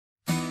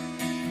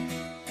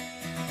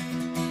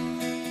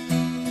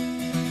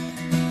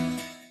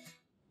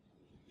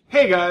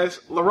Hey guys,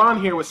 Laurent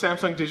here with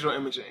Samsung Digital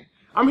Imaging.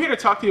 I'm here to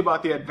talk to you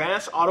about the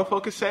advanced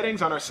autofocus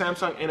settings on our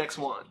Samsung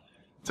NX1.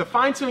 To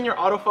fine-tune your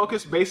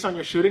autofocus based on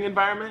your shooting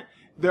environment,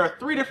 there are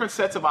 3 different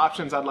sets of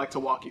options I'd like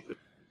to walk you through.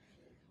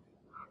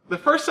 The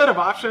first set of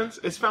options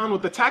is found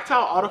with the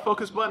tactile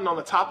autofocus button on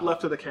the top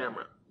left of the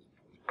camera.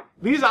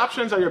 These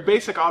options are your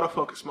basic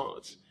autofocus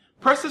modes.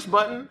 Press this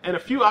button and a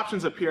few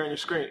options appear on your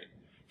screen.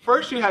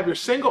 First, you have your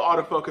single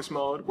autofocus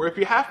mode, where if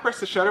you half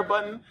press the shutter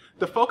button,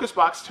 the focus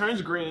box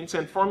turns green to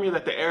inform you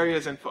that the area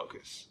is in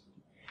focus.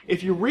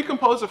 If you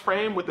recompose the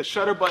frame with the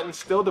shutter button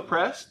still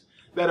depressed,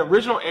 that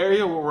original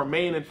area will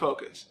remain in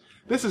focus.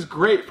 This is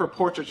great for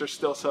portraits or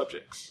still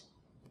subjects.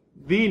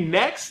 The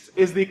next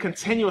is the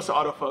continuous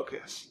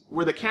autofocus,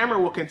 where the camera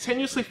will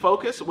continuously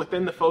focus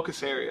within the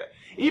focus area,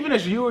 even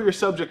as you or your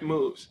subject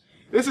moves.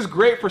 This is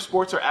great for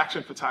sports or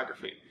action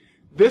photography.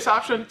 This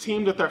option,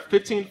 teamed with our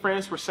 15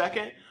 frames per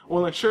second,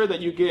 will ensure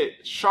that you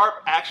get sharp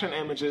action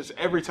images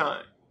every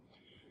time.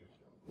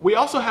 We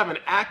also have an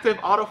active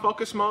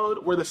autofocus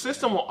mode where the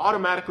system will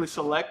automatically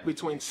select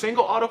between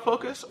single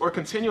autofocus or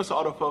continuous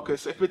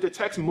autofocus if it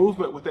detects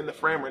movement within the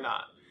frame or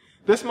not.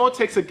 This mode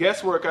takes the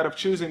guesswork out of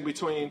choosing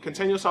between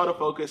continuous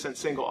autofocus and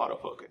single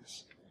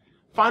autofocus.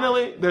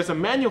 Finally, there's a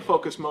manual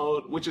focus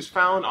mode, which is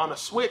found on a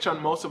switch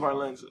on most of our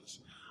lenses.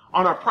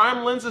 On our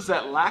prime lenses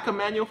that lack a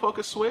manual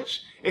focus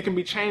switch, it can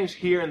be changed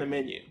here in the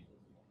menu.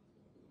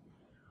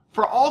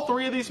 For all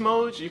 3 of these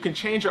modes, you can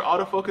change your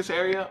autofocus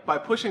area by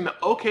pushing the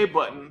OK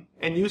button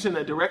and using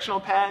the directional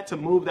pad to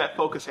move that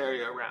focus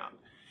area around.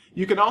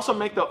 You can also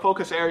make the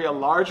focus area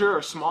larger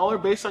or smaller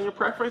based on your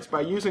preference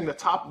by using the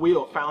top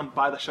wheel found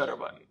by the shutter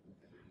button.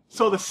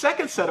 So the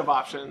second set of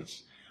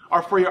options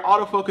are for your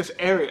autofocus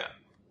area.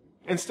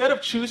 Instead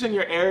of choosing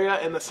your area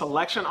in the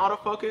selection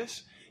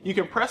autofocus, you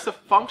can press the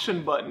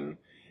function button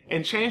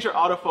and change your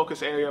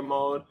autofocus area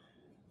mode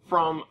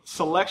from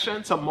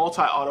selection to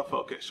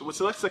multi-autofocus,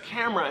 which lets the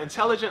camera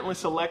intelligently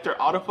select their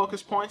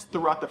autofocus points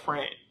throughout the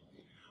frame.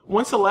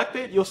 When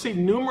selected, you'll see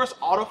numerous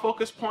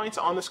autofocus points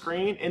on the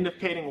screen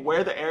indicating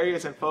where the area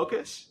is in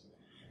focus.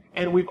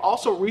 And we've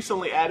also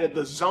recently added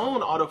the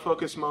zone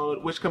autofocus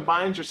mode, which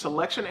combines your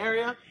selection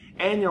area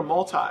and your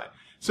multi.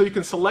 So you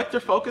can select your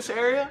focus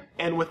area,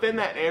 and within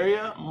that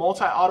area,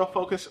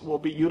 multi-autofocus will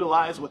be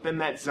utilized within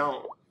that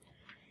zone.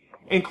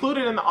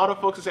 Included in the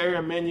autofocus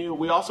area menu,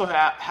 we also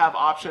have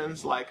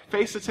options like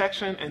face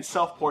detection and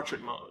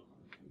self-portrait mode.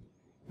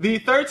 The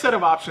third set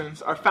of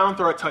options are found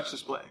through our touch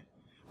display.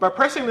 By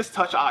pressing this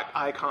touch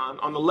icon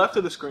on the left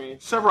of the screen,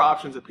 several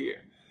options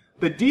appear.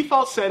 The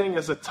default setting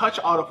is the touch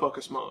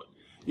autofocus mode.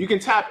 You can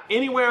tap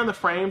anywhere on the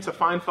frame to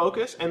find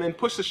focus and then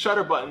push the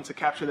shutter button to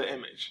capture the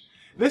image.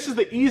 This is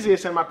the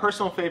easiest and my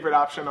personal favorite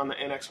option on the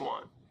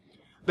NX1.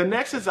 The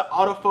next is the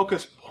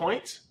autofocus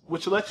point,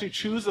 which lets you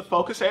choose the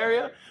focus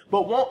area,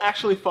 but won't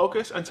actually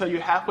focus until you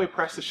halfway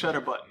press the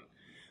shutter button.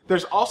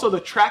 There's also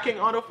the tracking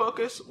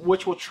autofocus,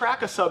 which will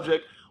track a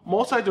subject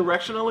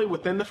multi-directionally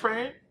within the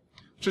frame,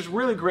 which is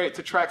really great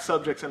to track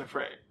subjects in a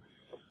frame.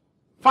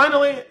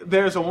 Finally,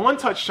 there's a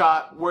one-touch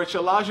shot, which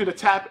allows you to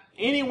tap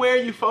anywhere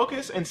you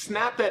focus and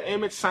snap that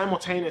image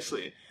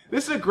simultaneously.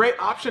 This is a great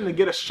option to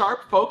get a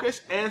sharp focus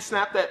and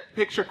snap that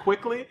picture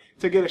quickly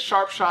to get a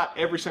sharp shot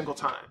every single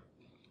time.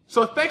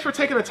 So thanks for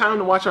taking the time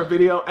to watch our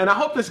video, and I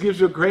hope this gives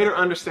you a greater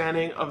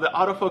understanding of the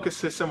autofocus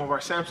system of our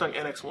Samsung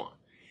NX1.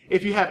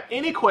 If you have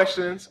any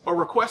questions or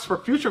requests for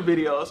future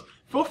videos,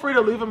 feel free to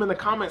leave them in the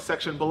comment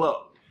section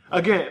below.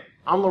 Again,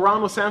 I'm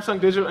Laurent with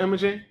Samsung Digital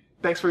Imaging.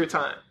 Thanks for your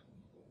time.